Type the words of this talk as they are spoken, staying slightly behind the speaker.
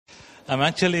I'm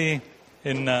actually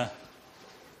in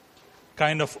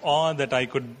kind of awe that I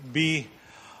could be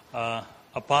a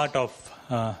part of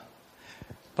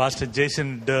Pastor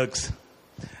Jason Dirks.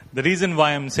 The reason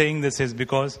why I'm saying this is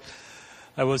because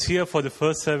I was here for the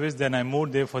first service, then I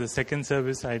moved there for the second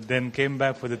service, I then came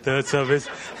back for the third service.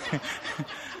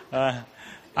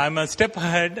 I'm a step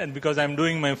ahead, and because I'm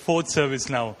doing my fourth service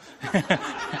now.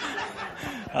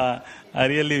 I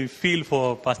really feel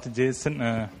for Pastor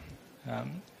Jason.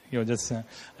 I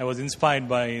was inspired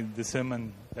by the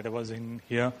sermon that I was in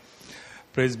here.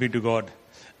 Praise be to God.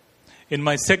 In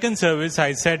my second service,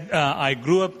 I said I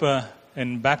grew up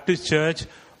in Baptist church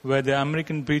where the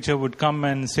American preacher would come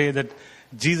and say that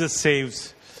Jesus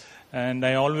saves. And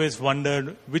I always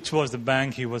wondered which was the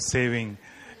bank he was saving.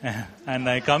 And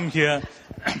I come here,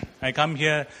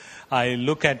 I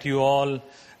look at you all,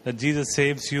 that Jesus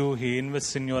saves you, He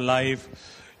invests in your life.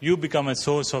 You become a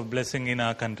source of blessing in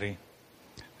our country.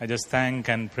 I just thank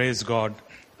and praise God.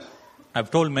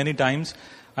 I've told many times,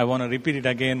 I want to repeat it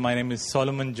again. My name is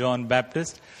Solomon John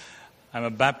Baptist. I'm a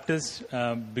Baptist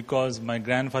because my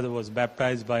grandfather was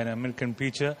baptized by an American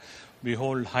preacher. We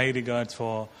hold high regards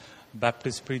for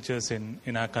Baptist preachers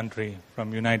in our country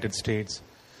from United States.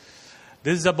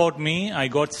 This is about me. I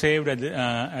got saved at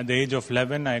the age of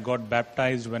 11. I got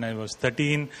baptized when I was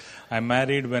 13. I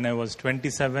married when I was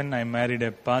 27. I married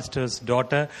a pastor's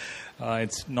daughter.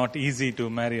 It's not easy to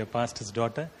marry a pastor's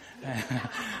daughter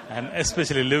and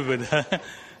especially live with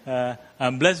her.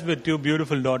 I'm blessed with two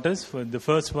beautiful daughters. The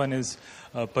first one is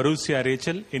Parousia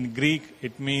Rachel. In Greek,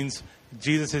 it means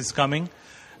Jesus is coming.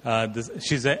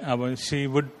 She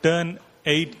would turn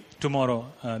 8 tomorrow.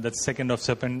 That's 2nd of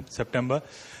September.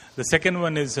 The second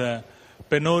one is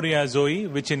Penoria Zoe,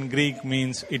 which in Greek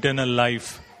means eternal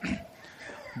life.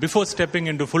 Before stepping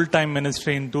into full-time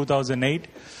ministry in 2008,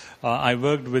 I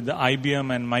worked with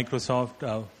IBM and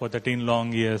Microsoft for 13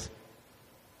 long years.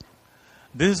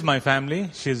 This is my family.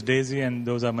 She is Daisy, and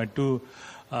these are my two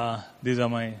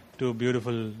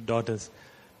beautiful daughters.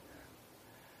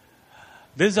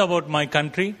 This is about my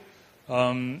country.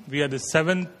 We are the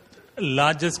 7th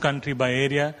largest country by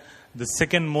area, the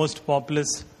second most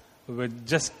populous with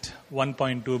just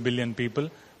 1.2 billion people.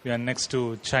 We are next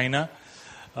to China.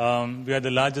 We are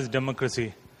the largest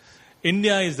democracy.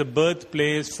 India is the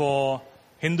birthplace for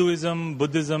Hinduism,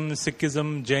 Buddhism,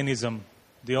 Sikhism, Jainism.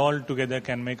 They all together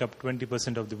can make up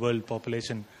 20% of the world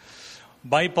population.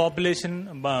 By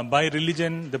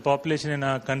religion, the population in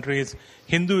our country is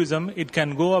Hinduism. It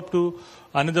can go up to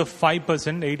another 5%,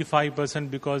 85%,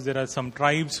 because there are some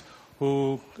tribes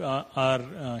who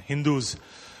are Hindus.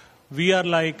 We are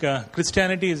like,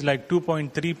 Christianity is like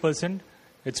 2.3%.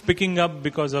 It's picking up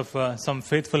because of some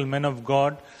faithful men of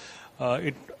God.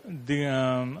 I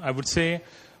would say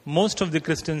most of the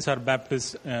Christians are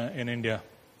Baptists in India.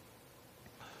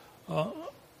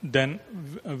 Then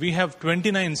we have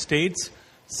 29 states,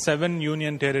 7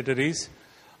 union territories.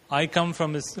 I come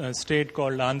from a state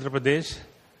called Andhra Pradesh,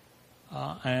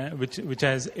 which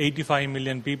has 85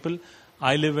 million people.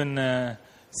 I live in a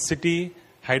city,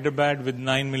 Hyderabad, with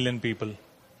 9 million people.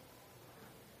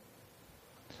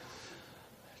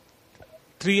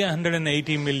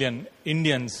 380 million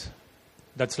Indians,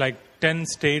 that's like 10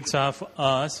 states of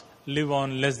us, live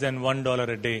on less than $1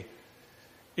 a day.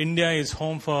 India is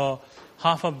home for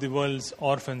half of the world's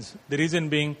orphans. The reason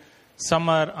being, some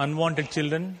are unwanted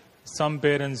children. Some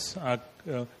parents,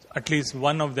 at least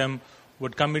one of them,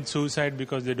 would commit suicide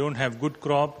because they don't have good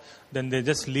crop. Then they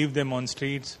just leave them on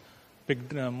streets,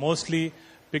 mostly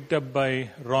picked up by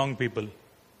wrong people.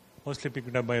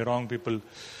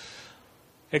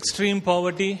 Extreme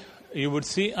poverty, you would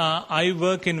see. I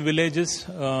work in villages.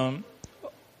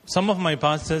 Some of my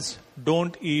pastors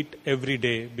don't eat every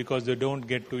day because they don't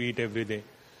get to eat every day.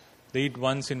 They eat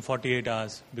once in 48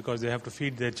 hours because they have to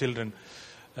feed their children.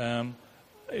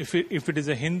 If it is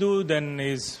a Hindu, then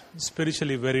is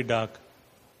spiritually very dark.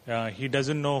 He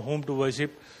doesn't know whom to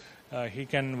worship. He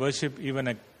can worship even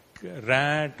a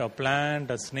rat, a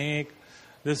plant, a snake.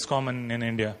 This is common in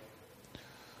India.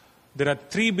 There are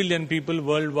 3 billion people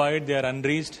worldwide. They are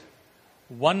unreached.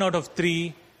 1 out of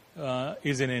 3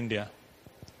 is in India.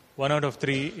 1 out of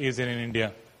 3 is in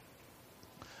India.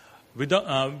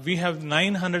 We have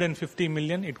 950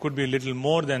 million. It could be a little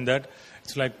more than that.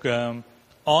 It's like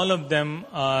all of them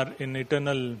are in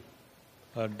eternal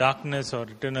darkness or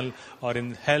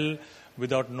in hell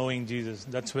without knowing Jesus.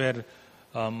 That's where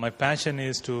my passion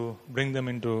is, to bring them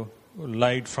into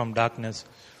light from darkness.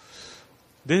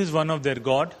 This is one of their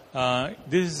God.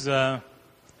 This is, I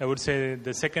would say,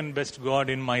 the second best God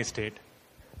in my state.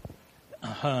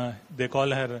 They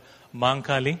call her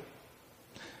Mankali.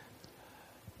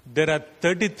 There are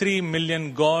 33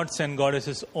 million gods and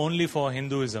goddesses only for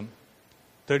Hinduism.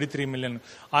 33 million.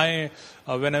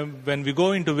 When we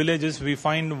go into villages, we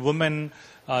find women,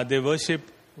 they worship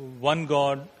one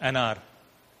god an hour.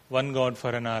 One god for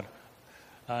an hour.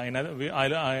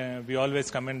 We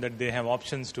always comment that they have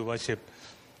options to worship.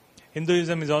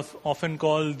 Hinduism is often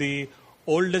called the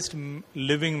oldest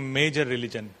living major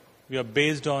religion. We are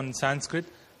based on Sanskrit.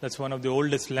 That's one of the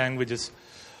oldest languages.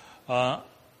 I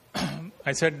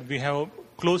said we have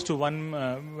close to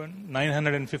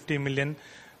 950 million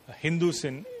Hindus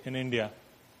in India.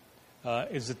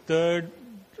 It's the third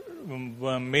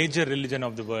major religion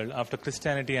of the world after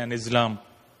Christianity and Islam.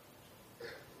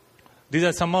 These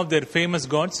are some of their famous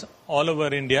gods all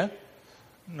over India.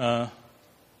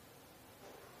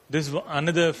 This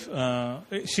another.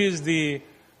 She is the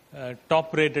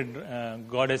top-rated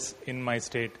goddess in my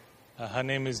state. Her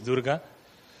name is Durga.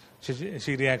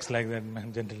 She reacts like that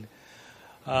generally.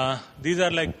 These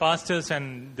are like pastors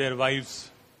and their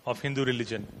wives of Hindu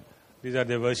religion. These are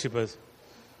their worshippers.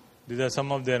 These are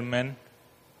some of their men.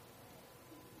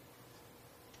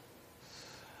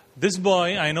 This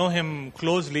boy, I know him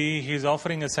closely. He is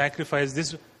offering a sacrifice.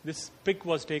 This pic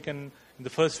was taken in the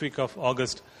first week of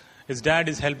August. His dad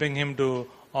is helping him to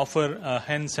offer a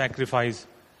hen sacrifice.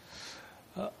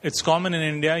 It's common in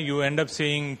India. You end up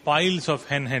seeing piles of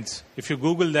hen heads. If you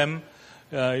Google them,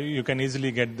 you can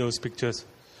easily get those pictures.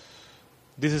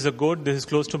 This is a goat. This is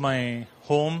close to my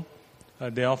home.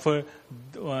 They offer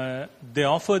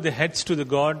the heads to the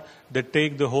god. They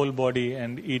take the whole body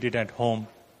and eat it at home.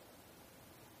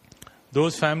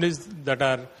 Those families that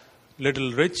are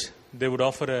little rich, they would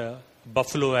offer a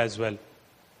buffalo as well.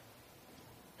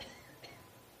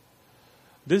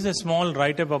 This is a small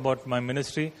write-up about my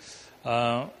ministry.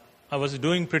 I was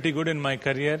doing pretty good in my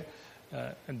career.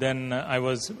 Then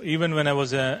even when I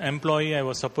was an employee, I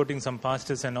was supporting some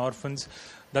pastors and orphans.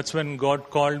 That's when God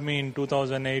called me in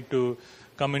 2008 to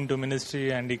come into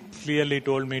ministry, and He clearly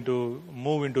told me to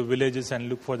move into villages and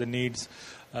look for the needs,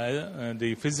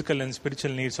 the physical and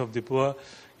spiritual needs of the poor.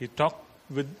 He talked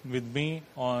with me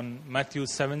on Matthew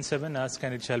 7:7, ask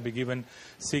and it shall be given,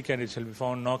 seek and it shall be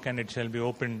found, knock and it shall be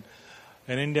opened.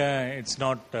 In India, it's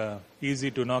not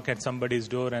easy to knock at somebody's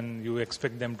door and you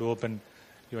expect them to open.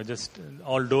 You are just,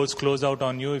 all doors close out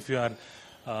on you if you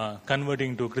are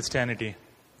converting to Christianity.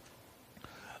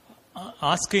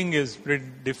 Asking is pretty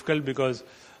difficult because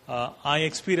I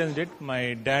experienced it.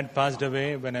 My dad passed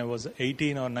away when I was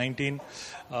 18 or 19.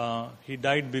 He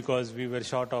died because we were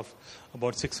short of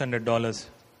about $600.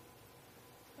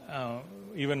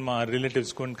 Even my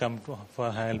relatives couldn't come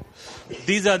for help.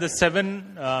 These are the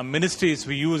 7 ministries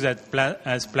we use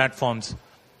as platforms.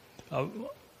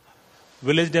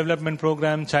 Village Development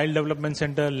Program, Child Development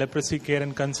Center, Leprosy Care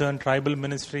and Concern, Tribal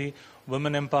Ministry,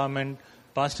 Women Empowerment,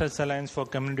 Pastors Alliance for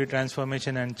Community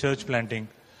Transformation, and Church Planting.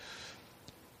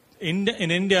 In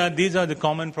India, these are the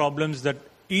common problems that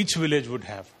each village would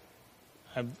have.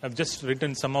 I've just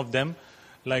written some of them.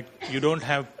 Like, you don't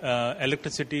have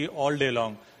electricity all day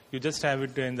long. You just have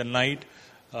it in the night.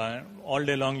 All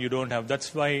day long you don't have.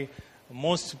 That's why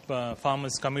most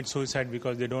farmers commit suicide,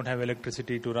 because they don't have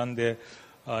electricity to run their,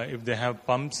 if they have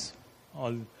pumps.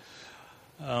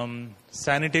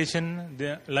 Sanitation,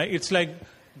 it's like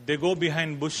they go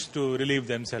behind bush to relieve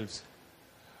themselves.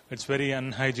 It's very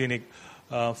unhygienic.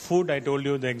 Food, I told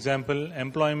you the example.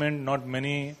 Employment, not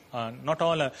many, not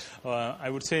all. I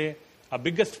would say our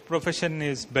biggest profession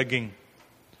is begging.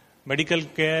 Medical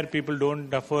care, people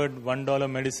don't afford $1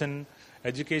 medicine.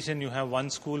 Education, you have one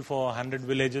school for 100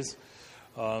 villages.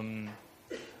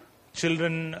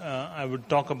 Children, I would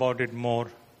talk about it more.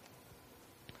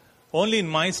 Only in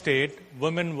my state,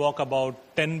 women walk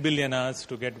about 10 billion hours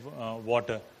to get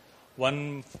water.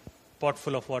 One pot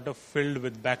full of water filled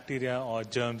with bacteria or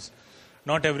germs.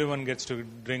 Not everyone gets to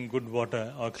drink good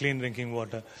water or clean drinking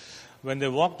water. When they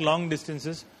walk long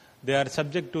distances, they are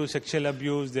subject to sexual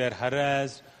abuse, they are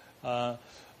harassed.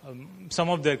 Some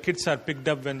of their kids are picked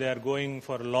up when they are going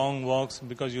for long walks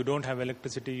because you don't have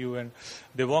electricity.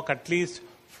 They walk at least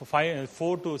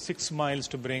 4 to 6 miles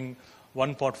to bring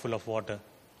one pot full of water.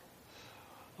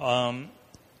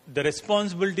 The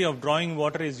responsibility of drawing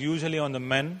water is usually on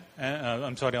the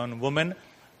on women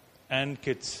and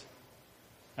kids.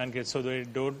 So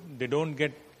they don't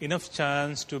get enough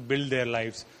chance to build their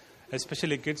lives,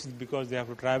 especially kids, because they have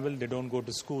to travel. They don't go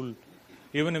to school.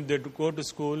 Even if they go to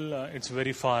school, it's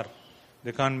very far.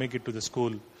 They can't make it to the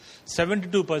school.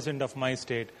 72% of my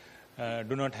state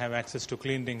do not have access to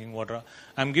clean drinking water.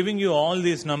 I'm giving you all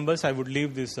these numbers. I would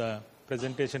leave this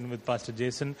presentation with Pastor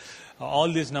Jason.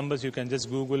 All these numbers you can just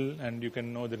Google and you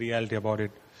can know the reality about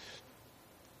it.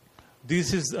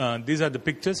 These are the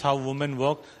pictures how women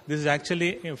work. This is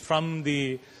actually from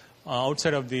the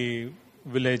outside of the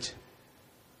village.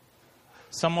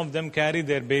 Some of them carry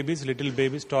their babies, little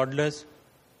babies, toddlers.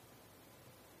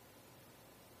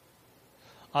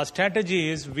 Our strategy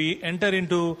is we enter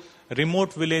into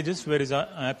remote villages where is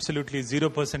absolutely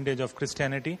 0% of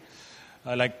Christianity,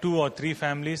 like 2 or 3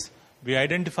 families. We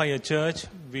identify a church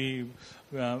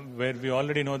where we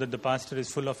already know that the pastor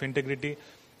is full of integrity.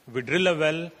 We drill a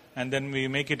well and then we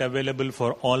make it available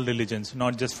for all religions,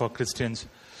 not just for Christians.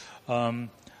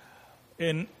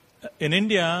 In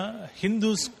India,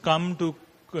 Hindus come to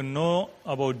know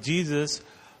about Jesus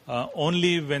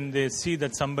only when they see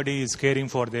that somebody is caring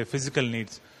for their physical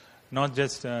needs, not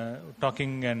just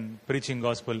talking and preaching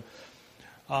gospel.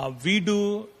 We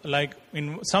do, like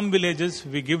in some villages,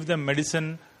 we give them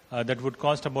medicine that would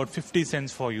cost about 50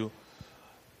 cents for you.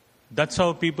 That's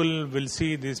how people will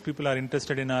see these people are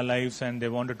interested in our lives and they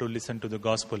wanted to listen to the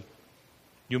gospel.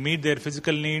 You meet their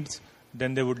physical needs,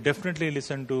 then they would definitely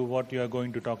listen to what you are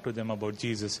going to talk to them about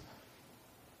Jesus.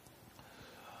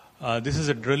 This is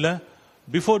a driller.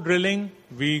 Before drilling,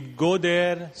 we go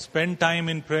there, spend time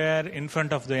in prayer in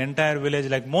front of the entire village.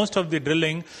 Like most of the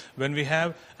drilling, when we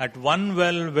have at one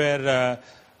well where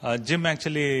Jim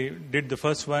actually did the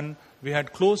first one, we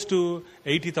had close to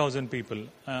 80,000 people.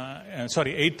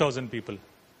 8,000 people.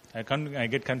 I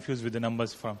get confused with the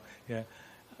numbers from. Yeah,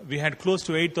 we had close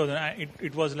to 8,000.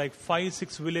 It was like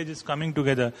 5-6 villages coming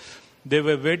together. They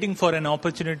were waiting for an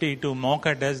opportunity to mock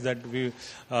at us that we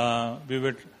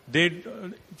would.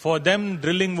 For them,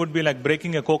 drilling would be like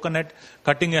breaking a coconut,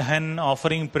 cutting a hen,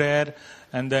 offering prayer,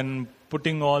 and then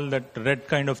putting all that red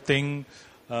kind of thing.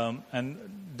 And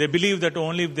they believe that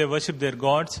only if they worship their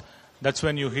gods, that's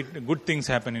when you hit good things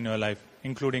happen in your life,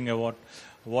 including a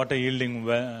water yielding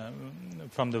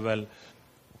from the well.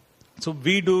 So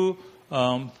we do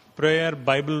prayer,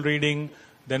 Bible reading.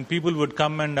 Then people would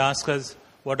come and ask us,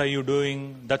 "What are you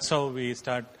doing?" That's how we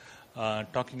start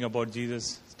talking about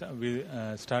Jesus. We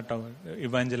start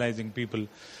evangelizing people.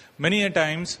 Many a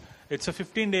times, it's a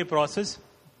 15-day process,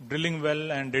 drilling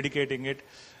well and dedicating it.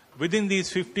 Within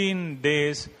these 15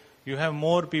 days, you have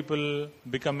more people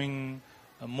becoming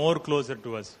more closer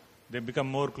to us. They become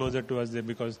more closer to us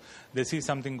because they see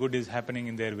something good is happening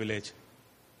in their village.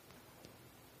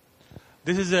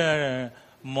 This is a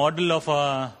model of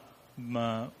a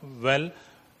well.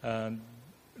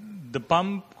 The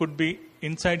pump could be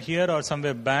inside here or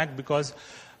somewhere back because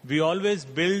we always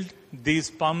build these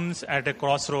pumps at a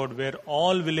crossroad where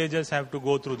all villagers have to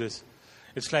go through this.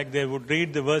 It's like they would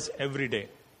read the verse every day.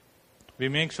 We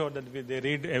make sure that they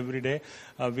read every day.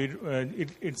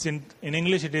 It's in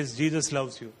English, it is Jesus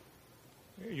loves you.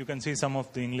 You can see some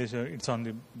of the English, it's on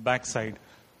the back side.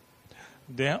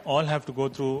 They all have to go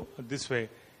through this way.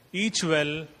 Each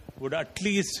well would at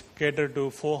least cater to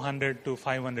 400 to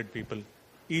 500 people.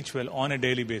 Each well on a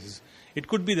daily basis. It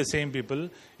could be the same people.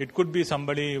 It could be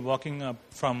somebody walking up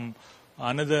from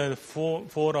another 4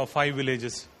 or 5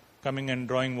 villages coming and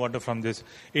drawing water from this.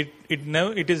 It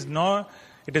is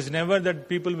never that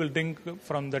people will drink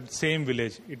from that same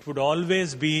village. It would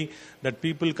always be that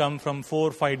people come from 4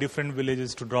 or 5 different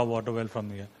villages to draw water well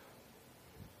from here.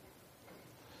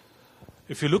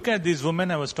 If you look at these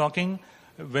women I was talking,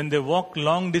 when they walk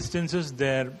long distances,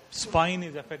 their spine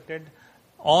is affected.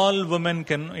 All women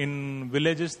in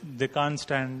villages, they can't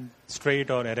stand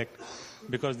straight or erect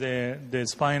because their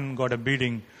spine got a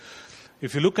beating.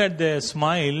 If you look at their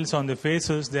smiles on their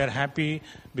faces, they are happy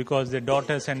because their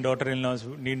daughters and daughter-in-laws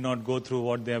need not go through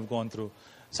what they have gone through.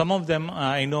 Some of them,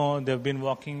 I know, they've been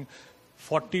walking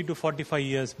 40 to 45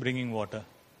 years bringing water.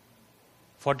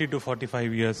 40 to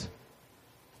 45 years.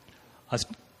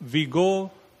 We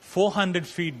go 400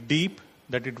 feet deep,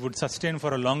 that it would sustain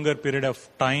for a longer period of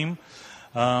time.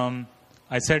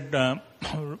 I said,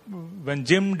 when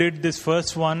Jim did this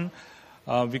first one,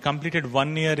 we completed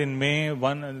 1 year in May.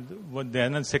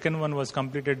 The second one was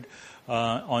completed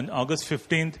on August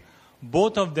 15th.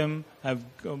 Both of them have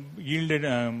yielded,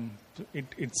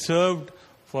 it served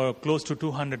for close to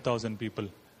 200,000 people.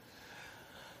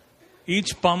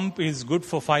 Each pump is good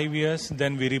for 5 years.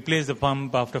 Then we replace the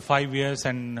pump after 5 years.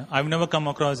 And I've never come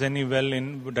across any well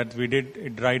that we did,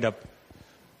 it dried up.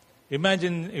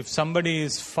 Imagine if somebody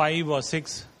is 5 or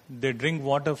 6, they drink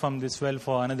water from this well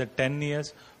for another 10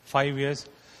 years, 5 years.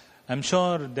 I'm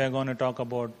sure they're going to talk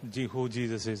about who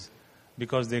Jesus is.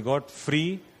 Because they got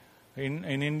free. In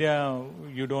India,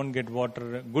 you don't get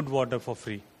good water for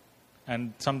free.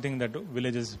 And something that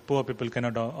villages, poor people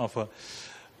cannot offer.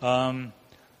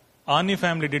 Arnie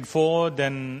family did 4,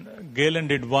 then Galen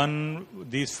did 1.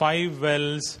 These 5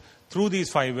 wells, through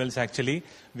these 5 wells actually,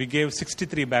 we gave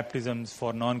 63 baptisms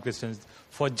for non-Christians.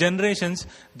 For generations,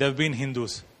 there have been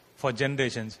Hindus. For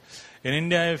generations. In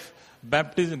India, if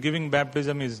giving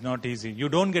baptism is not easy. You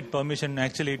don't get permission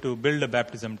actually to build a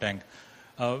baptism tank.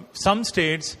 Some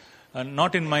states,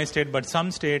 not in my state, but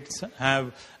some states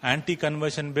have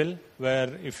anti-conversion bill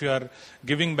where if you are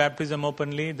giving baptism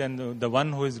openly, then the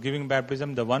one who is giving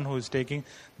baptism, the one who is taking,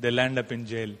 they'll end up in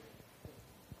jail.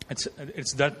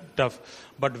 It's that tough.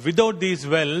 But without these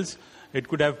wells, it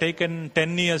could have taken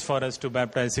 10 years for us to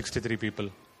baptize 63 people.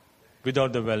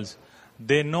 Without the wells.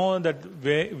 They know that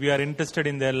we are interested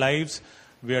in their lives,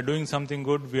 we are doing something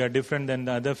good, we are different than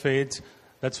the other faiths.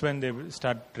 That's when they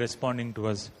start responding to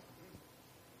us.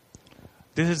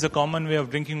 This is the common way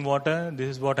of drinking water. This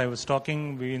is what I was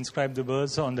talking. We inscribed the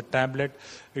verse on the tablet.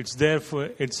 It's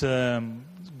a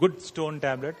good stone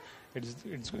tablet.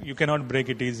 You cannot break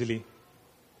it easily.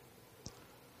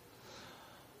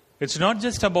 It's not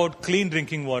just about clean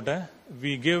drinking water.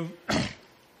 We give,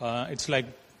 it's like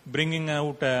bringing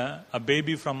out a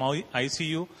baby from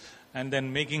ICU and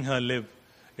then making her live.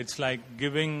 It's like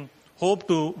giving hope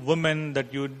to women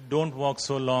that you don't walk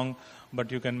so long,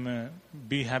 but you can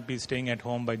be happy staying at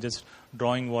home by just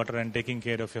drawing water and taking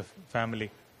care of your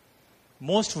family.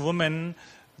 Most women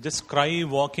just cry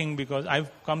walking because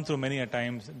I've come through many a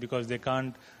times because they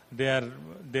can't.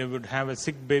 They would have a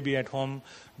sick baby at home.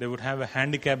 They would have a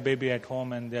handicapped baby at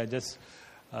home, and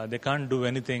they can't do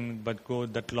anything but go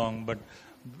that long. But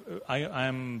I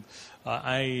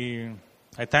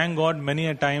thank God many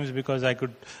a times because I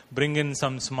could bring in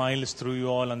some smiles through you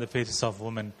all on the faces of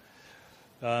women.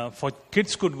 For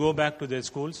kids could go back to their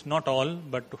schools, not all,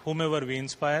 but whomever we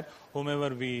inspire,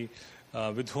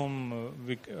 with whom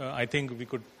I think we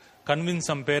could convince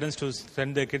some parents to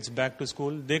send their kids back to school.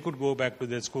 They could go back to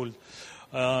their school.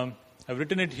 I've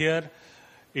written it here.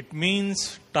 It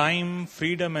means time,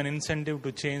 freedom, and incentive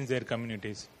to change their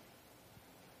communities.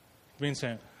 It means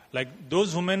like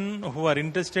those women who are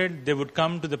interested, they would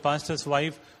come to the pastor's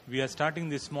wife. We are starting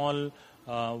these small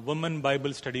women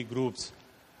Bible study groups.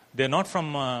 They're not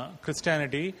from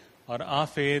Christianity or our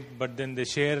faith, but then they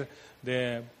share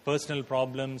their personal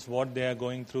problems, what they are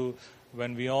going through.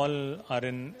 When we all are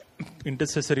in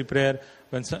intercessory prayer,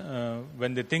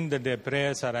 when they think that their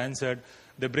prayers are answered,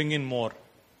 they bring in more.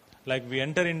 Like we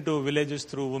enter into villages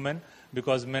through women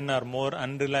because men are more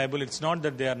unreliable. It's not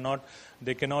that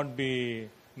they cannot be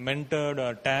mentored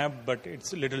or tapped, but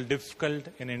it's a little difficult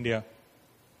in India.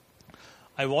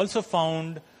 I've also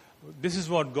found this is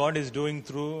what God is doing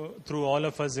through all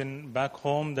of us back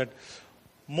home, that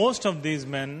most of these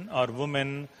men or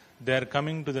women, they are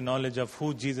coming to the knowledge of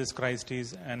who Jesus Christ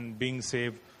is and being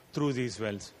saved through these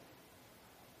wells.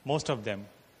 Most of them.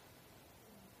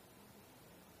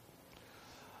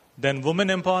 Then women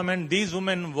empowerment. These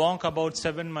women walk about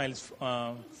 7 miles,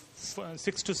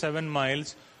 6 to 7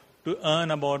 miles to earn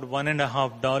about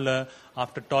 $1.50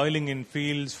 after toiling in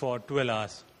fields for 12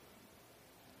 hours.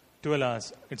 12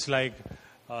 hours. It's like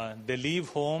they leave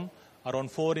home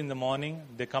around 4 in the morning.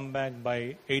 They come back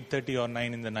by 8:30 or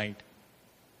 9 in the night.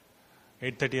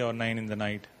 8:30 or 9 in the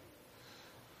night.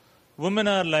 Women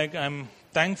are like, I'm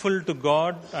thankful to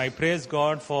God. I praise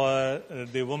God for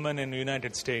the women in the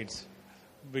United States.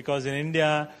 Because in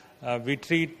India, we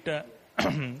treat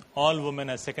all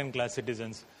women as second-class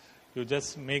citizens. You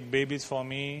just make babies for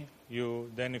me.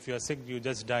 Then if you're sick, you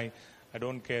just die. I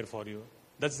don't care for you.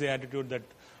 That's the attitude that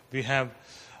we have.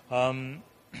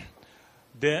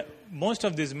 Most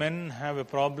of these men have a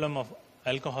problem of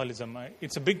alcoholism.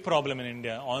 It's a big problem in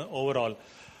India overall.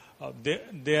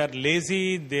 They are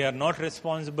lazy. They are not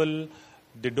responsible.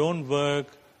 They don't work.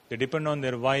 They depend on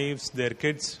their wives, their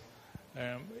kids.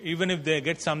 Even if they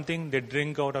get something, they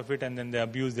drink out of it and then they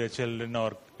abuse their children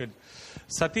or kids.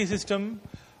 Sati system,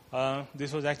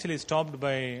 this was actually stopped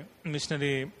by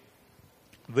missionary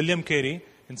William Carey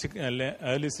in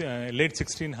late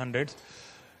 1600s.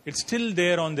 It's still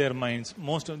there on their minds.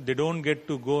 They don't get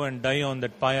to go and die on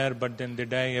that pyre, but then they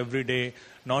die every day,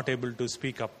 not able to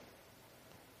speak up.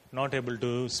 Not able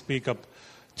to speak up.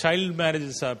 Child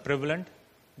marriages are prevalent.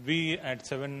 We at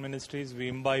 7 Ministries, we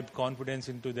imbibe confidence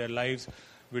into their lives.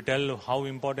 We tell how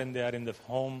important they are in the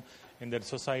home, in their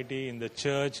society, in the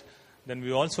church. Then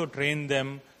we also train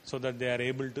them so that they are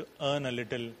able to earn a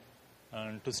little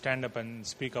to stand up and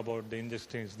speak about the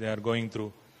injustice they are going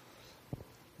through.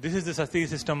 This is the Sati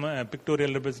system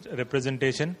pictorial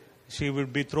representation. She will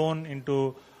be thrown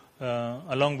into,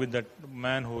 along with that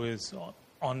man who is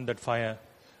on that fire.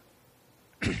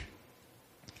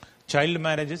 Child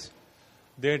marriages.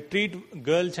 They treat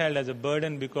girl child as a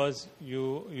burden because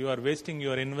you are wasting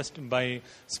your investment by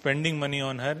spending money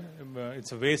on her.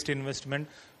 It's a waste investment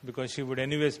because she would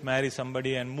anyways marry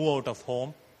somebody and move out of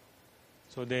home.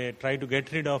 So they try to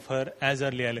get rid of her as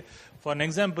early. For an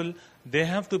example, they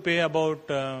have to pay about,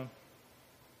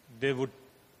 they would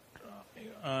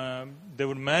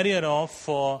marry her off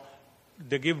for,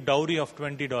 they give dowry of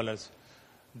 $20.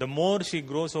 The more she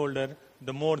grows older,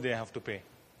 the more they have to pay.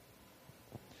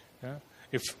 Yeah?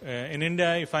 If in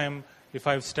India, if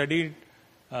I've studied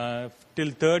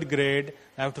till third grade,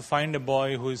 I have to find a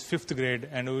boy who is fifth grade,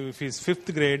 and if he's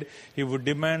fifth grade, he would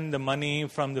demand the money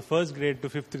from the first grade to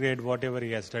fifth grade, whatever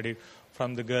he has studied,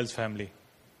 from the girl's family.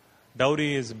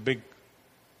 Dowry is big.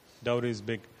 Dowry is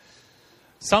big.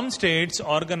 Some states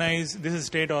organize, this is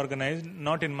state organized,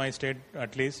 not in my state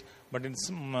at least, but in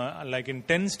like in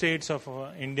 10 states of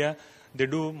India, they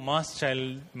do mass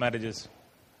child marriages.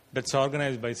 That's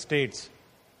organized by states.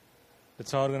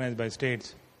 That's organized by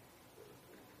states.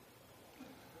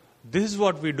 This is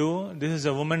what we do. This is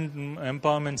a women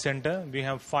empowerment center. We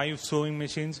have 5 sewing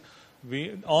machines.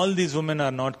 All these women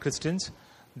are not Christians.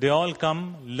 They all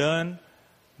come, learn.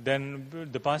 Then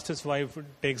the pastor's wife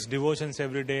takes devotions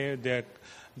every day.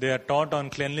 They are taught on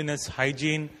cleanliness,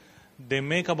 hygiene. They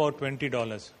make about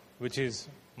 $20, which is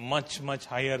much, much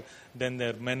higher than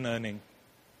their men earning.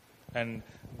 And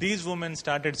these women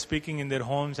started speaking in their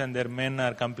homes, and their men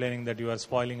are complaining that you are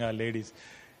spoiling our ladies.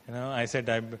 I said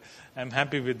I'm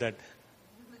happy with that.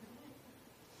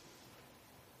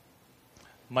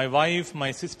 My wife,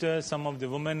 my sister, some of the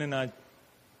women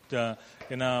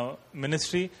in our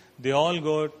ministry, they all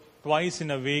go twice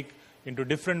in a week into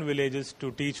different villages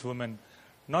to teach women.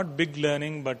 Not big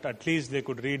learning, but at least they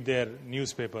could read their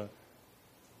newspaper.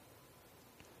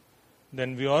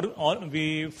 Then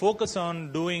we focus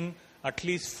on doing at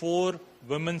least 4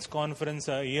 women's conferences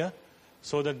a year,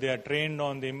 so that they are trained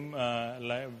on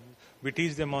we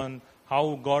teach them on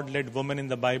how God led women in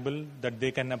the Bible, that they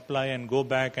can apply and go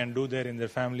back and do there in their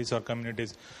families or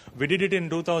communities. We did it in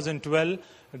 2012.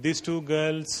 These 2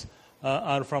 girls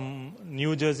are from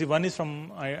New Jersey. One is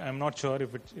from, I'm not sure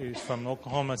if it is from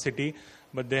Oklahoma City,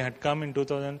 but they had come in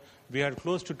 2000. We had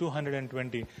close to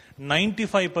 220.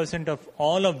 95% of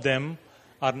all of them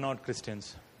are not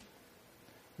Christians.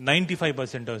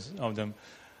 95% of them.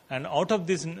 And out of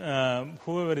this,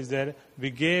 whoever is there, we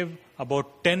gave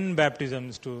about 10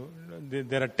 baptisms to,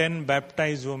 there are 10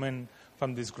 baptized women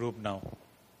from this group now.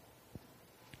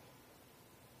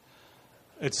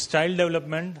 It's child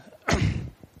development.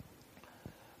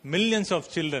 Millions of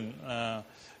children.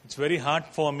 It's very hard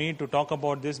for me to talk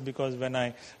about this because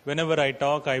whenever I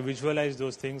talk, I visualize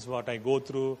those things, what I go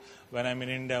through when I'm in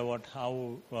India,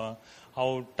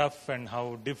 how tough and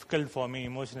how difficult for me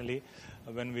emotionally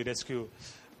when we rescue.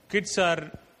 Kids are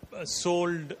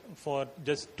sold for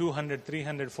just $200,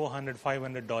 $300, $400,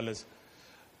 $500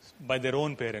 by their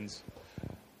own parents.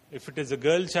 If it is a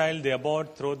girl child, they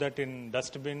abort, throw that in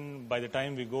dustbin. By the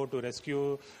time we go to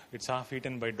rescue, it's half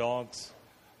eaten by dogs,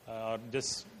 or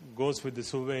just goes with the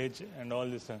sewage and all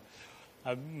this.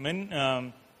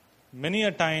 Many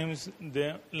a times,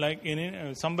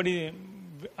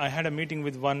 I had a meeting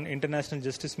with one International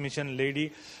Justice Mission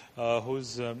lady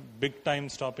who's big time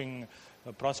stopping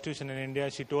prostitution in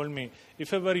India. She told me,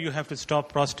 if ever you have to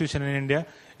stop prostitution in India,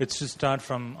 it's to start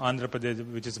from Andhra Pradesh,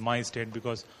 which is my state,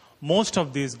 because most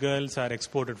of these girls are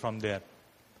exported from there.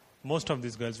 Most of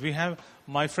these girls.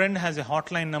 My friend has a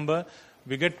hotline number.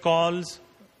 We get calls.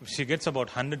 She gets about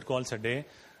 100 calls a day,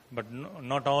 but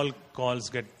not all calls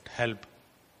get help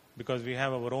because we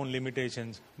have our own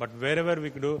limitations. But wherever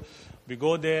we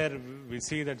go there, we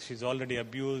see that she's already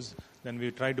abused, then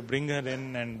we try to bring her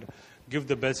in and give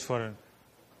the best for her.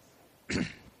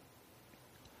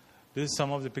 This is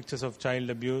some of the pictures of child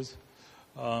abuse.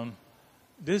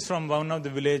 This is from one of the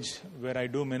village where I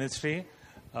do ministry.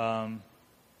 Child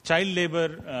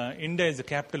labor, India is the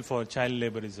capital for child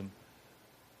laborism.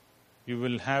 You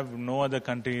will have no other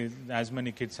country as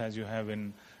many kids as you have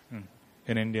in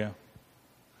India.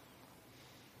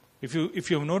 If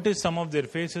you've noticed some of their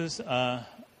faces,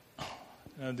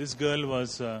 this girl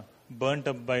was burnt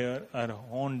up by her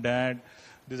own dad.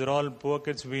 These are all poor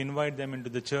kids. We invite them into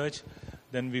the church.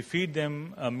 Then we feed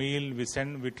them a meal.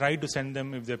 We try to send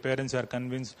them, if their parents are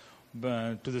convinced,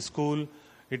 to the school.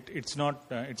 It's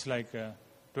like a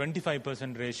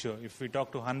 25% ratio. If we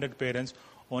talk to 100 parents,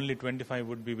 only 25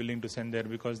 would be willing to send there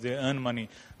because they earn money.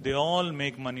 They all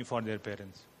make money for their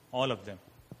parents, all of them.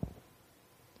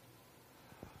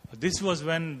 This was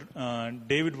when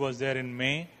David was there in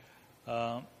May.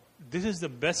 This is the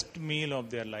best meal of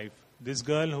their life. This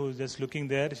girl who is just looking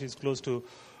there, she's close to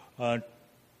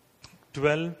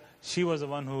 12, she was the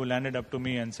one who landed up to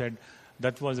me and said,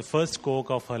 that was the first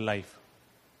Coke of her life.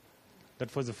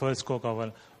 That was the first Coke of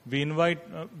her. We invite,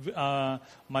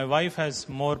 my wife has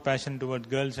more passion toward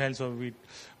girl child, so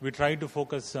we try to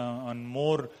focus on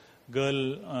more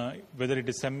girl, whether it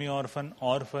is semi-orphan,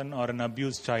 orphan, or an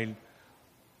abused child.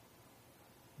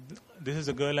 This is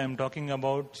a girl I am talking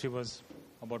about. She was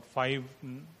about 5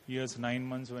 years, 9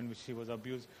 months when she was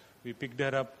abused. We picked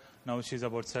her up. Now she's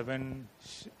about 7.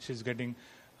 She's getting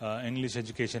English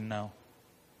education now.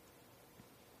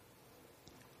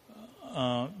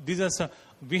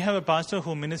 We have a pastor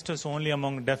who ministers only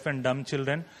among deaf and dumb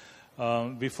children.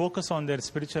 We focus on their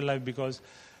spiritual life because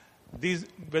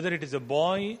whether it is a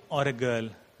boy or a girl,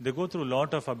 they go through a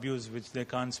lot of abuse which they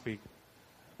can't speak.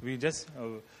 We just,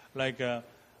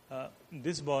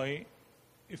 this boy,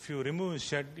 if you remove his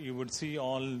shirt, you would see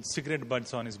all cigarette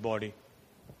butts on his body.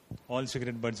 All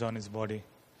cigarette butts on his body.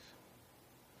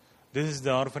 This is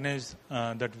the orphanage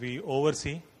that we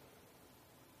oversee.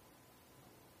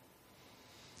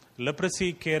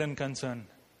 Leprosy care and concern.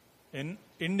 In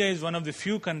India is one of the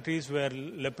few countries where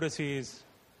leprosy is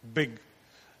big.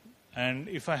 And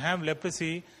if I have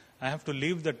leprosy, I have to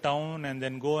leave the town and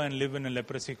then go and live in a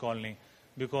leprosy colony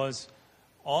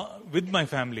with my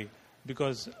family.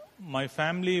 Because my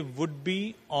family would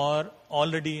be or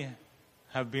already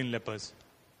have been lepers.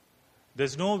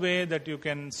 There's no way that you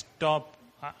can stop.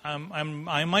 I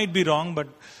might be wrong, but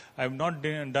I've not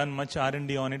done much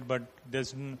R&D on it. But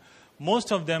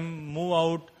most of them move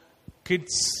out,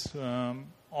 kids,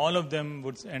 all of them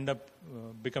would end up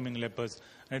becoming lepers.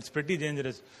 And it's pretty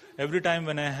dangerous. Every time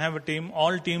when I have a team,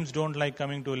 all teams don't like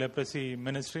coming to a leprosy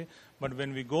ministry. But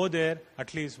when we go there,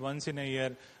 at least once in a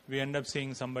year, we end up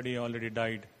seeing somebody already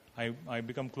died. I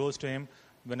become close to him.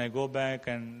 When I go back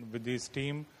and with this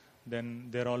team, then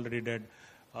they're already dead.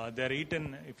 They're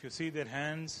eaten. If you see their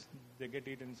hands, they get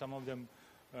eaten. Some of them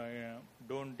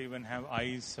don't even have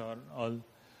eyes or all.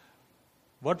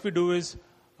 What we do is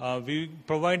we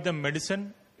provide them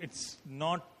medicine. It's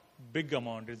not big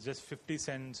amount. It's just 50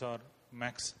 cents or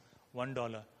max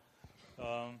 $1.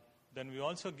 Then we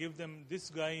also give them. This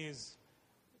guy is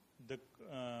the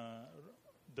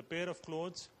pair of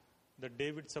clothes that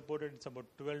David supported. It's about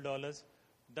 $12.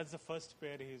 That's the first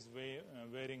pair he's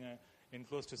wearing in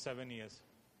close to 7 years.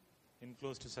 In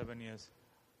close to 7 years.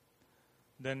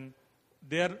 Then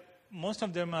most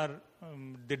of them are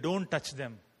they don't touch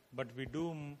them. But we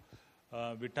do,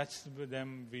 we touch with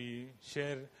them, we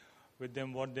share with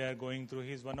them what they are going through.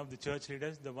 He's one of the church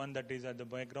leaders, the one that is at the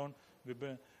background.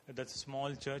 That's a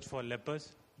small church for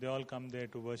lepers. They all come there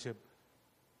to worship.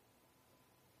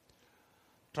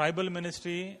 Tribal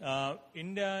ministry,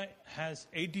 India has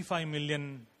 85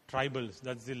 million tribals.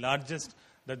 That's the largest,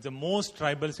 that's the most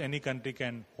tribals any country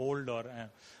can hold.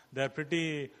 They're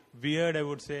pretty weird, I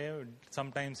would say,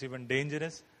 sometimes even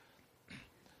dangerous.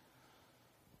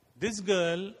 This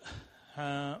girl,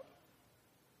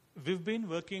 we've been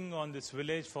working on this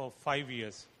village for 5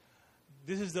 years.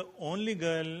 This is the only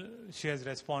girl she has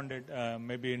responded,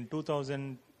 maybe in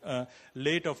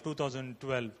late of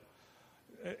 2012.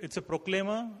 It's a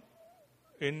proclaimer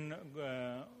in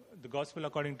the Gospel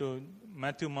according to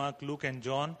Matthew, Mark, Luke, and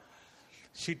John.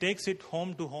 She takes it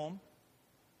home to home.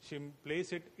 She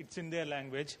plays it. It's in their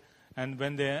language. And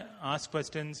when they ask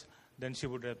questions, then she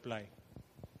would reply.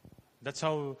 That's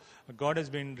how God has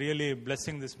been really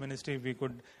blessing this ministry. We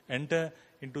could enter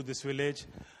into this village.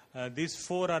 These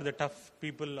 4 are the tough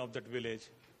people of that village.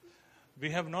 We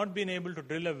have not been able to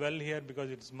drill a well here because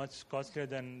it's much costlier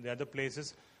than the other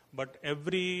places. But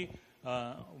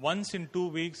once in 2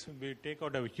 weeks, we take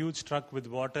out a huge truck with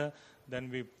water. Then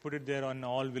we put it there and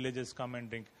all villages come and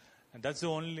drink. And that's the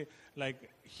only,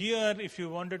 here, if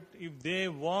they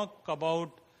walk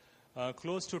about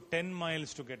close to 10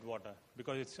 miles to get water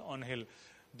because it's on hill.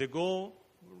 They go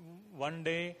one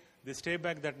day, they stay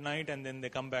back that night, and then they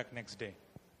come back next day.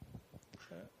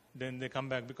 Then they come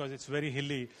back because it's very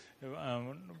hilly.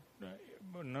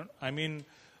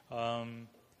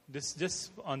 This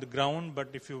just on the ground, but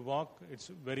if you walk, it's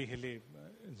very hilly.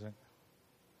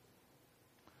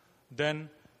 Then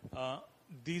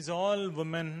these all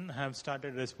women have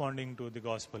started responding to the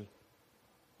gospel.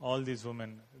 All these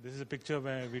women. This is a picture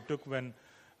where we took when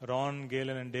Ron,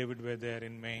 Galen, and David were there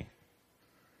in May.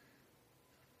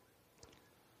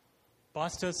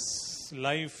 Pastor's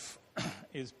life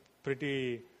is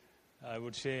pretty, I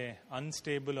would say,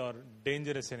 unstable or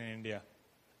dangerous in India.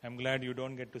 I'm glad you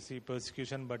don't get to see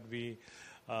persecution, but we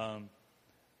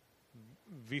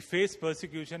face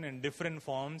persecution in different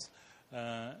forms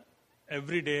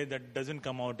every day that doesn't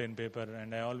come out in paper.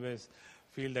 And I always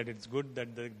feel that it's good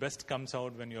that the best comes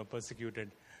out when you're persecuted.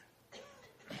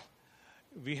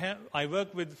 I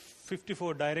work with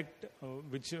 54 direct,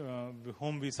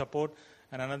 whom we support,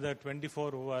 and another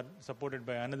 24 who are supported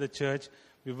by another church.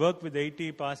 We work with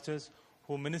 80 pastors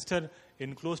who minister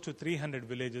in close to 300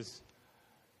 villages.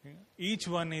 Each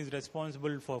one is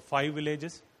responsible for 5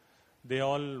 villages. They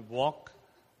all walk,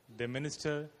 they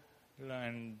minister,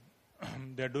 and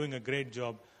they're doing a great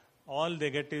job. All they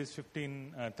get is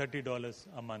 $30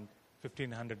 a month,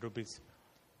 1,500 rupees.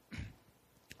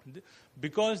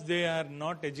 Because they are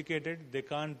not educated,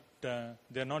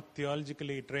 they're not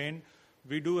theologically trained.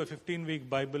 We do a 15-week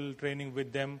Bible training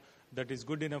with them that is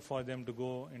good enough for them to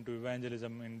go into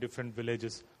evangelism in different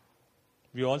villages.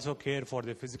 We also care for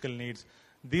their physical needs.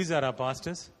 These are our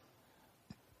pastors.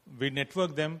 We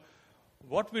network them.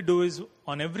 What we do is,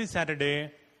 on every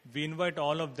Saturday, we invite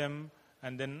all of them,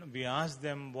 and then we ask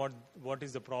them what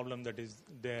is the problem that is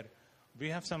there. We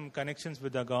have some connections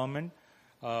with the government.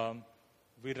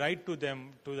 We write to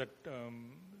them,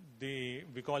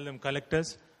 we call them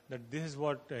collectors, that this is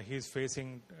what he's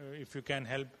facing. If you can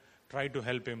help, try to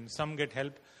help him. Some get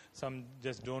help, some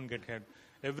just don't get help.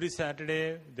 Every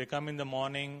Saturday, they come in the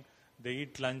morning, they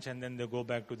eat lunch, and then they go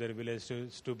back to their village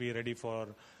to be ready for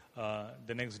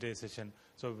the next day session.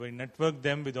 So we network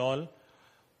them with all.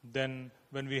 Then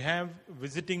when we have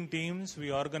visiting teams,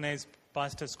 we organize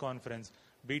pastors' conference,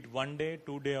 be it 1 day,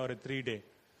 2 day, or a 3 day.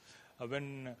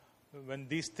 When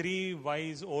these 3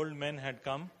 wise old men had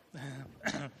come,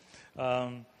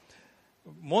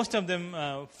 most of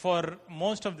them, for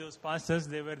most of those pastors,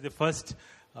 they were the first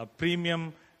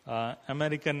premium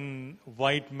American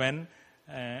white men.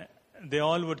 They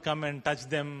all would come and touch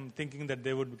them, thinking that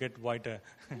they would get whiter.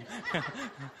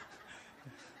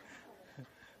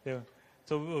 Yeah.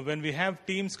 So when we have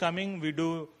teams coming, we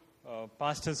do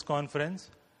pastors' conference.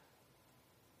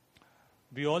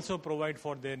 We also provide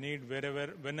for their need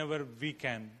whenever we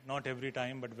can. Not every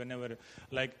time, but whenever.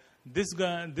 Like this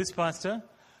pastor,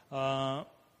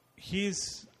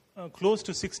 he's close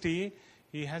to 60.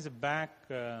 He has a back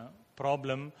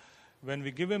problem. When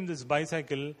we give him this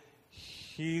bicycle,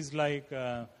 he's like,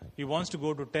 he wants to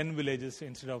go to 10 villages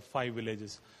instead of 5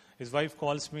 villages. His wife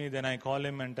calls me, then I call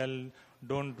him and tell,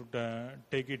 don't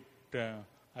take it,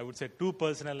 I would say, too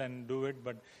personal and do it.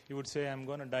 But he would say, I'm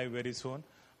going to die very soon,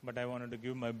 but I wanted to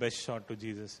give my best shot to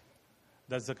Jesus.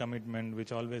 That's the commitment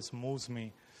which always moves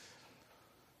me.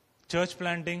 Church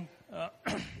planting.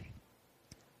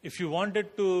 If you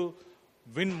wanted to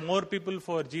win more people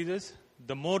for Jesus,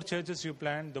 the more churches you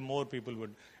plant, the more people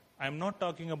would. I'm not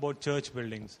talking about church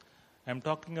buildings. I'm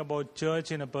talking about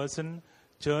church in a person,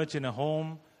 church in a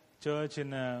home, church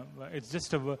in a...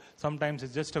 sometimes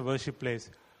it's just a worship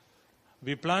place.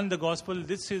 We plant the gospel.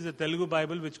 This is a Telugu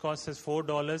Bible which costs us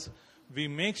 $4. We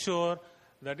make sure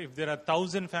that if there are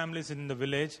 1,000 families in the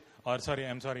village,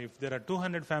 if there are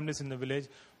 200 families in the village,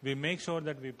 we make sure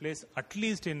that we place at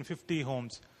least in 50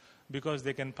 homes, because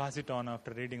they can pass it on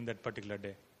after reading that particular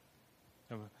day.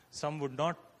 Some would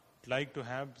not like to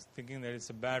have, thinking that it's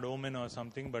a bad omen or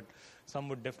something, but some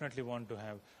would definitely want to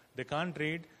have. They can't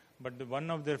read, but one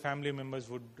of their family members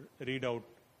would read out,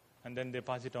 and then they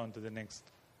pass it on to the next.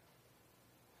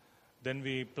 Then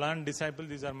we plant disciples.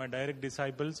 These are my direct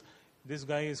disciples. This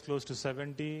guy is close to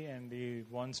 70, and he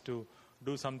wants to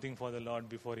do something for the Lord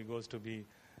before he goes to be.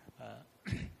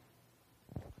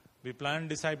 We plant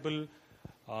disciple.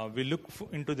 We look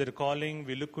into their calling.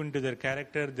 We look into their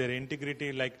character, their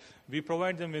integrity. Like, we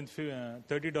provide them with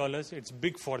 $30. It's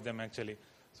big for them, actually.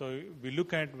 So we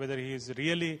look at whether he is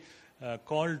really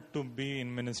called to be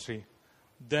in ministry.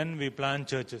 Then we plant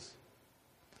churches.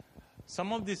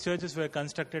 Some of these churches were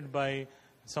constructed by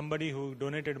somebody who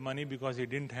donated money because he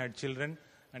didn't have children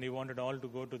and he wanted all to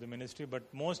go to the ministry. But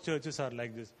most churches are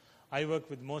like this. I work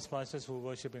with most pastors who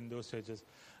worship in those churches.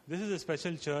 This is a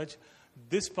special church.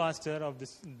 This pastor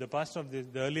the pastor of the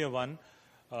earlier one,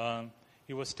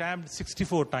 he was stabbed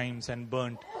 64 times and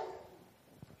burnt.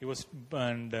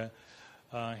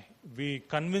 We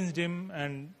convinced him,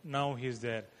 and now he's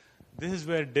there. This is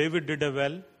where David did a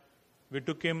well. We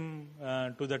took him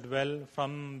to that well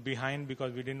from behind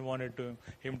because we didn't want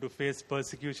him to face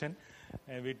persecution.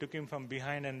 We took him from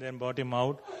behind and then brought him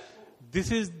out.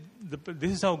 This is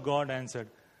how God answered.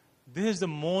 This is the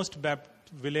most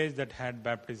village that had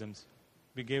baptisms.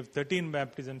 We gave 13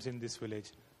 baptisms in this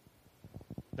village.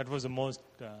 That was the most,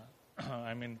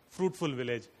 fruitful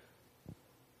village.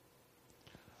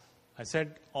 I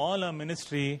said all our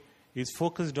ministry is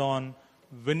focused on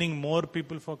winning more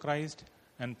people for Christ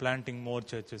and planting more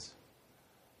churches.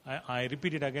 I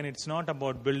repeat it again, it's not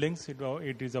about buildings,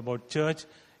 it is about church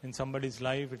in somebody's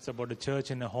life, it's about a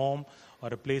church in a home or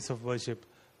a place of worship.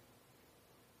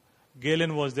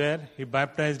 Galen was there. He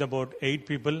baptized about 8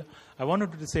 people. I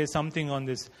wanted to say something on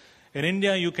this. In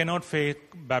India, you cannot fake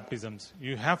baptisms.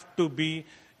 You have to be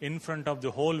in front of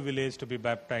the whole village to be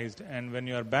baptized. And when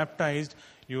you are baptized,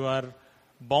 you are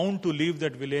bound to leave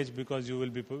that village because you will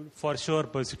be for sure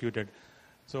persecuted.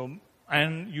 So,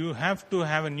 and you have to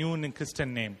have a new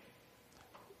Christian name.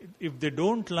 If they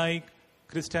don't like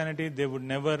Christianity, they would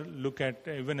never look at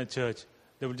even a church.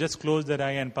 They would just close their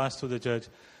eye and pass through the church.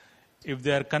 If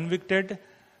they are convicted,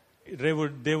 they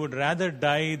would rather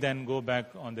die than go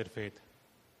back on their faith.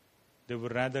 They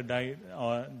would rather die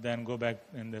than go back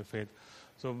in their faith.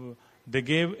 So they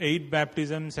gave 8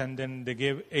 baptisms and then they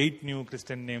gave 8 new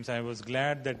Christian names. I was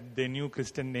glad that they knew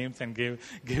Christian names and gave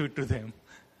it to them.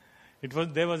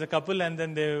 There was a couple and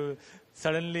then they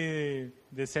suddenly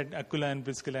said Aquila and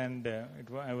Priscilla, and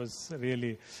I was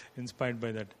really inspired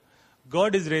by that.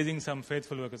 God is raising some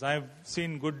faithful workers. I've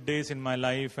seen good days in my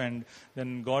life, and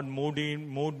then God moved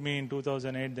me in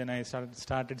 2008. Then I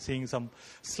started seeing some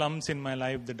slumps in my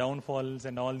life, the downfalls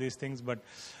and all these things. But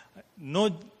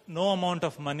no amount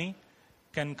of money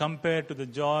can compare to the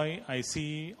joy I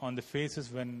see on the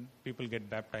faces when people get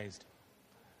baptized.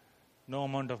 No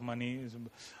amount of money.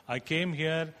 I came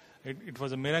here. It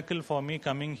was a miracle for me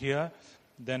coming here.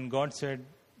 Then God said,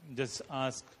 just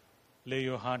ask, lay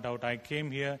your heart out. I came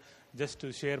here just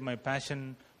to share my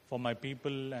passion for my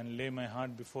people and lay my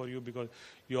heart before you, because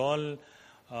you all,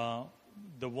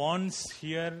 the wants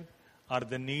here are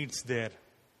the needs there.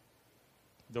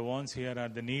 The wants here are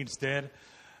the needs there.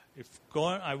 If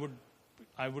God, I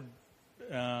would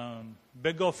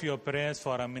beg of your prayers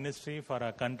for our ministry, for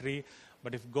our country.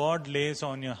 But if God lays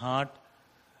on your heart,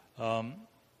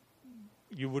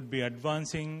 you would be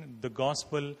advancing the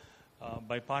gospel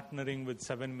by partnering with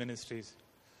 7 ministries.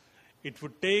 It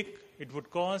would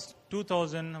cost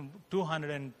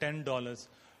 $2,210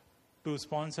 to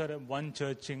sponsor one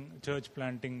church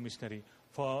planting missionary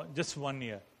for just 1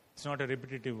 year. It's not a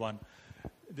repetitive one.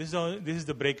 This is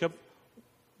the breakup.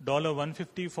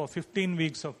 $150 for 15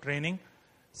 weeks of training.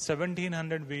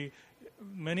 $1,700.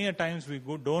 Many a times we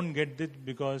don't get it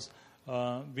because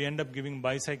we end up giving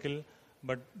bicycle.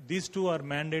 But these 2 are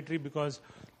mandatory, because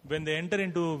when they enter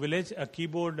into a village, a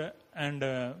keyboard and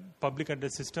a public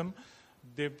address system,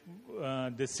 they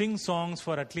sing songs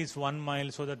for at least 1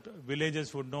 mile so that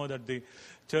villagers would know that the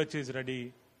church is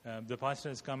ready. The pastor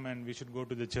has come and we should go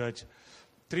to the church.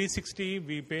 $360,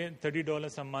 we pay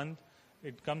 $30 a month.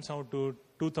 It comes out to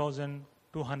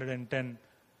 $2,210.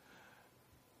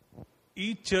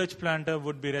 Each church planter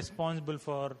would be responsible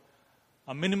for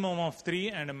a minimum of 3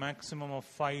 and a maximum of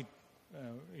 5.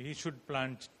 He should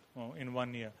plant in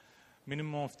 1 year.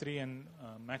 Minimum of 3 and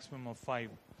maximum of 5.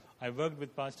 I worked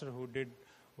with pastor who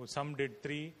some did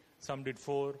 3, some did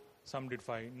 4, some did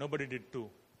 5. Nobody did 2.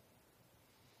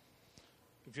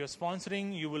 If you're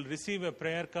sponsoring, you will receive a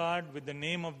prayer card with the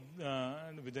name of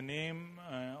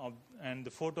and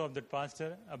the photo of that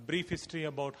pastor, a brief history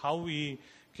about how he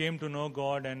came to know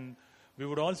God, and we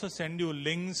would also send you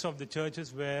links of the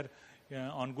churches where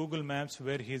on Google Maps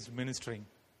where he is ministering.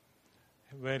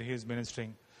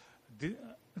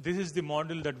 This is the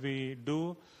model that we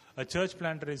do. A church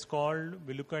planter is called,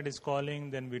 we look at his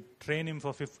calling, then we train him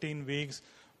for 15 weeks.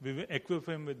 We equip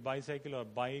him with bicycle or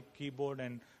bike, keyboard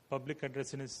and public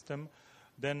address system.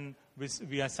 Then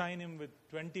we assign him with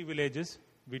 20 villages.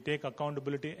 We take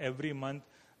accountability every month.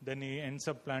 Then he ends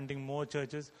up planting more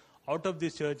churches. Out of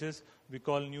these churches, we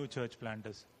call new church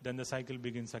planters. Then the cycle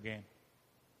begins again.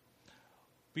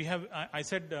 We have, I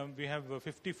said we have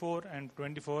 54 and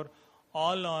 24.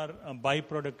 All are a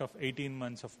byproduct of 18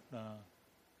 months of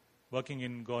working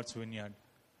in God's vineyard.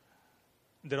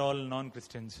 They're all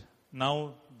non-Christians.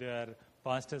 Now they are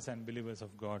pastors and believers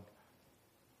of God.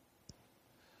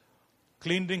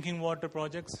 Clean drinking water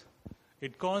projects.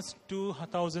 It costs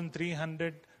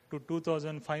 $2,300 to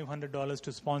 $2,500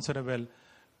 to sponsor a well.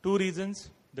 2 reasons.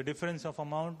 The difference of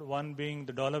amount. One being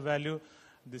the dollar value.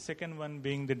 The second one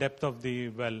being the depth of the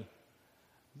well.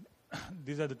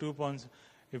 These are the 2 points.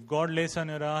 If God lays on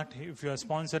your heart, if you are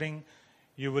sponsoring,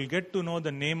 you will get to know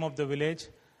the name of the village,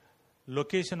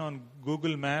 location on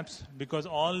Google Maps, because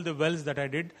all the wells that I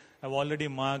did, I've already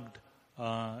marked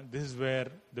this is where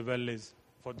the well is,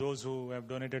 for those who have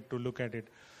donated to look at it.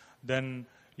 Then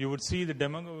you would see the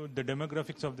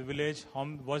demographics of the village,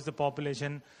 what's the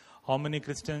population, how many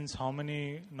Christians, how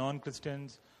many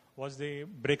non-Christians, what's the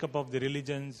breakup of the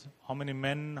religions, how many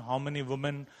men, how many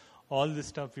women, all this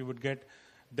stuff you would get.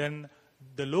 Then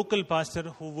the local pastor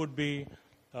who would be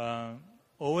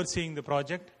overseeing the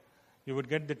project, you would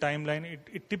get the timeline.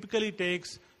 It typically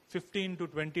takes 15 to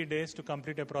 20 days to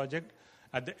complete a project.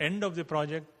 At the end of the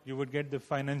project, you would get the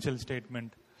financial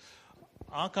statement.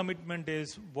 Our commitment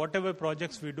is whatever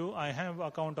projects we do, I have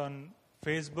account on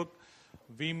Facebook,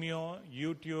 Vimeo,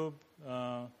 YouTube.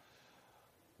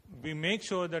 We make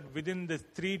sure that within the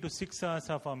 3 to 6 hours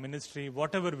of our ministry,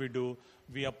 whatever we do,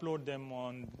 we upload them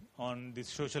on this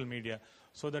social media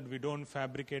so that we don't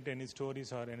fabricate any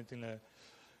stories or anything like that.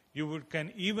 You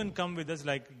can even come with us,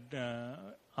 like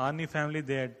Arnie family,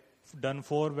 they had done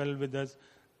 4 well with us.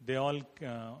 They all,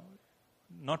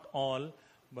 not all,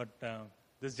 but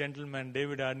this gentleman,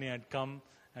 David Arnie, had come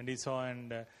and he saw,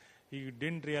 and he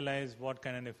didn't realize what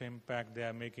kind of impact they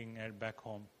are making back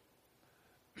home.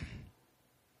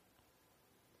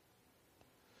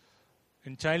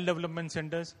 In child development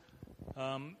centers,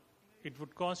 it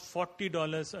would cost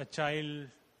 $40 a child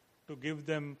to give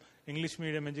them English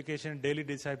medium education, daily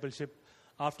discipleship,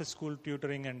 after school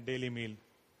tutoring and daily meal.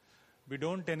 We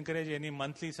don't encourage any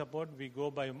monthly support. We go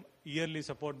by yearly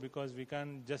support because we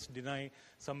can't just deny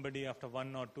somebody after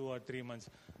 1 or 2 or 3 months.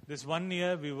 This 1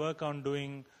 year we work on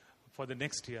doing for the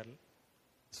next year.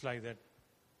 It's like that.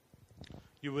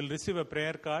 You will receive a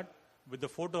prayer card with the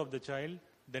photo of the child,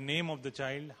 the name of the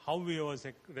child, how he was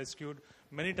rescued.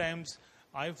 Many times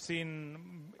I've seen,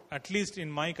 at least in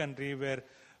my country, where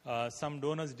some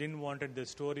donors didn't wanted the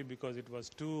story because it was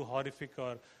too horrific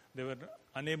or they were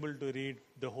unable to read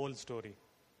the whole story.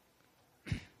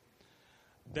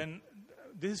 Then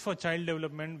this is for child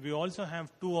development. We also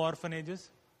have 2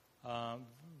 orphanages.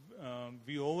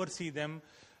 We oversee them.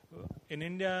 In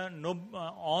India,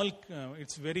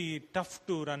 it's very tough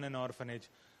to run an orphanage.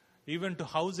 Even to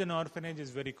house an orphanage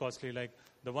is very costly. Like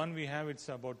the one we have, it's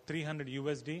about $300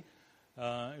 USD.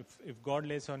 If God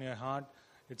lays on your heart,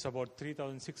 it's about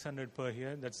 3,600 per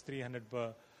year. That's 300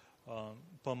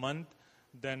 per month.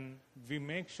 Then we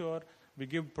make sure we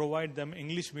provide them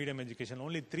English medium education.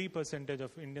 Only 3%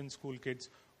 of Indian school kids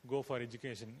go for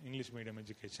education, English medium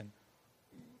education.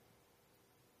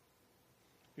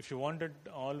 If you wanted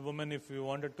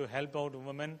to help out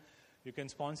women, you can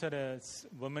sponsor a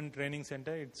women training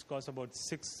center. It costs about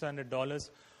 $600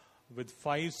 with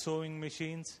 5 sewing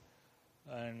machines,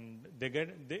 and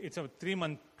it's a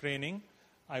 3-month training.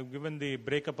 I've given the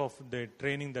breakup of the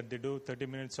training that they do: 30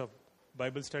 minutes of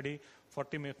Bible study,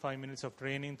 45 minutes of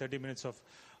training, 30 minutes of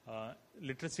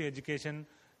literacy education,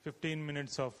 15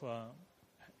 minutes of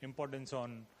importance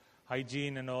on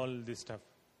hygiene and all this stuff.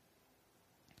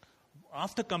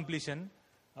 After completion,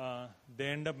 they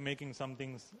end up making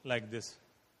something like this.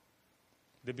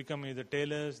 They become either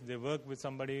tailors, they work with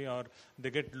somebody, or they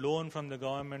get loan from the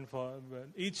government. For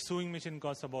each sewing machine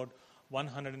costs about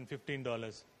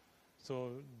 $115.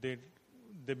 So they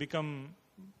become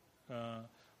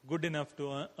good enough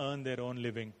to earn their own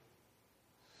living.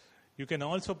 You can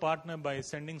also partner by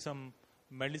sending some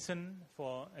medicine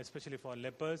especially for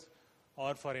lepers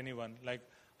or for anyone. Like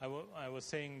I was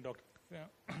saying,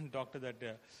 doctor,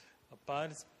 that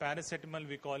paracetamol,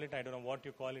 we call it. I don't know what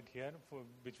you call it here,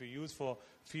 which we use for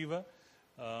fever.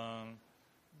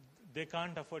 They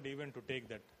can't afford even to take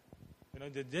that.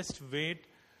 They just wait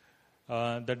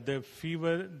that the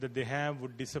fever that they have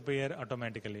would disappear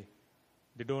automatically.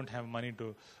 They don't have money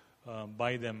to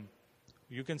buy them.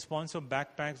 You can sponsor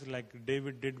backpacks like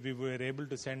David did. We were able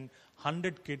to send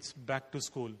 100 kids back to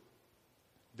school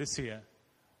this year.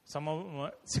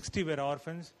 60 were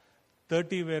orphans,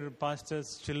 30 were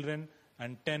pastors' children,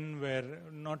 and 20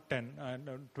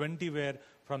 were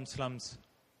from slums.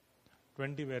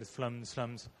 20 were from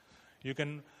slums. You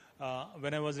can.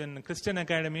 When I was in Christian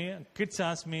Academy, kids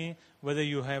asked me whether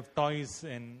you have toys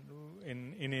in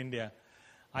India.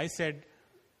 I said,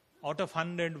 out of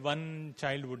 100, 1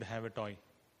 child would have a toy.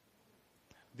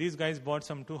 These guys bought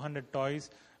some 200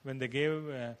 toys. When they gave,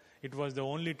 it was the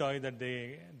only toy that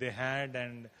they had,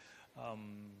 and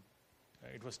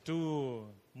it was too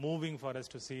moving for us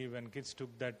to see when kids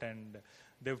took that, and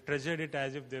they've treasured it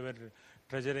as if they were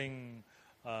treasuring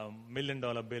 $1 million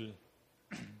bill.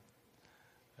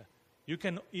 You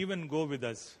can even go with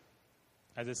us.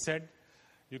 As I said,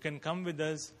 you can come with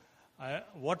us.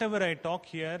 Whatever I talk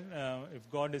here, if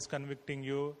God is convicting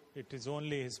you, it is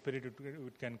only His Spirit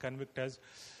who can convict us.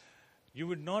 You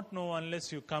would not know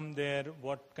unless you come there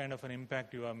what kind of an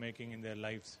impact you are making in their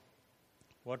lives.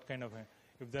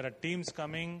 If there are teams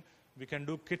coming, we can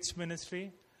do kids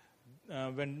ministry.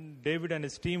 When David and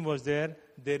his team was there,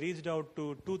 they reached out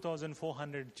to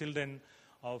 2,400 children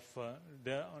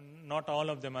not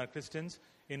all of them are Christians,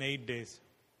 in 8 days.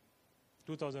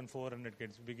 2,400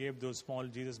 kids. We gave those small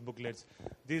Jesus booklets.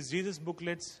 These Jesus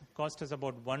booklets cost us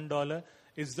about $1.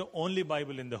 It's the only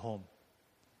Bible in the home.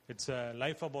 It's a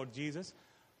life about Jesus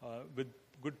with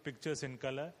good pictures in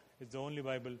color. It's the only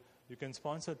Bible. You can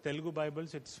sponsor Telugu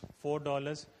Bibles. It's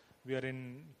 $4. We are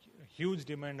in huge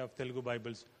demand of Telugu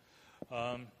Bibles.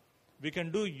 We can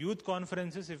do youth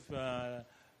conferences if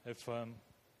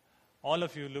all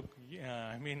of you look.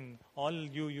 All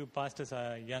you pastors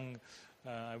are young.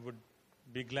 I would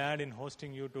be glad in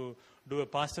hosting you to do a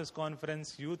pastors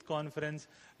conference, youth conference.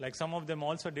 Like some of them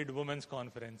also did women's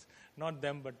conference. Not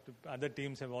them, but other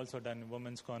teams have also done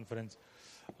women's conference.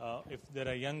 If there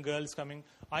are young girls coming,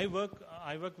 I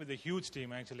work with a huge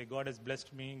team. Actually, God has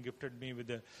blessed me, gifted me with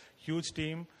a huge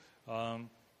team.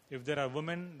 If there are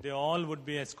women, they all would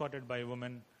be escorted by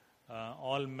women.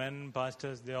 All men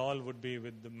pastors, they all would be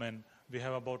with the men. We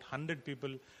have about 100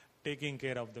 people taking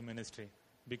care of the ministry.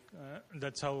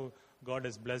 That's how God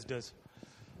has blessed us.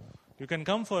 You can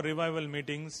come for revival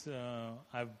meetings.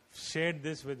 I've shared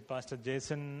this with Pastor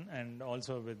Jason and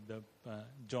also with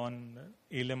John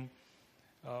Elam.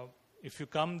 If you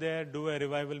come there, do a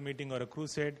revival meeting or a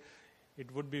crusade,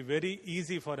 it would be very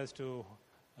easy for us to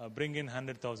bring in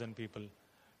 100,000 people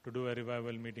to do a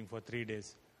revival meeting for 3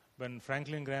 days. When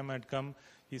Franklin Graham had come,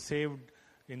 he saved,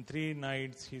 in 3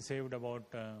 nights, he saved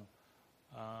about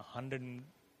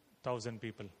 100,000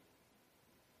 people,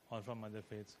 all from other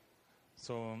faiths.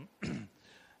 So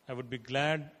I would be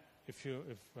glad if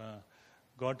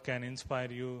God can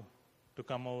inspire you to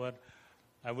come over.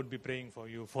 I would be praying for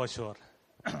you for sure.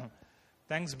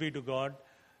 Thanks be to God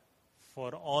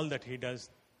for all that He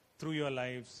does through your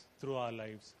lives, through our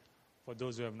lives, for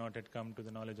those who have not yet come to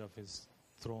the knowledge of His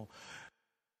throne.